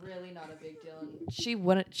it's really not a big deal. And she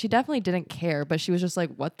wouldn't. She definitely didn't care, but she was just like,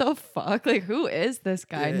 "What the fuck? Like, who is this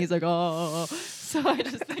guy?" And Yeah. he's like, "Oh." So I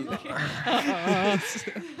just think.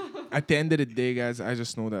 At the end of the day, guys, I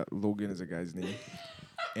just know that Logan is a guy's name.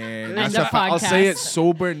 And End that's of a I'll say it podcast.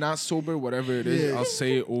 sober, not sober, whatever it is. Yeah. I'll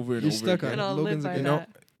say it over and You're over stuck again. on I'll Logan's live by again. know,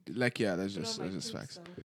 that. Like, yeah, that's just facts.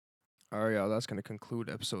 All right, y'all. That's gonna conclude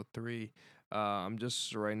episode 3. I'm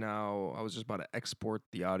just right now. I was just about to export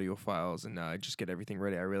the audio files and just get everything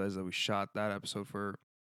ready. I realized that we shot that episode for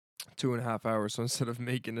 2.5 hours. So instead of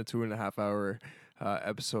making a 2.5 hour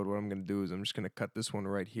episode, what I'm gonna do is I'm just gonna cut this one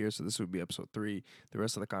right here. So this would be episode 3. The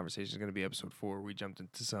rest of the conversation is gonna be episode 4. We jumped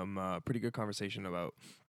into some pretty good conversation about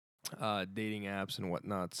dating apps and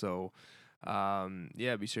whatnot. So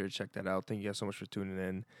yeah, be sure to check that out. Thank you guys so much for tuning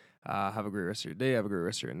in. Have a great rest of your day. Have a great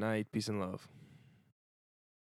rest of your night. Peace and love.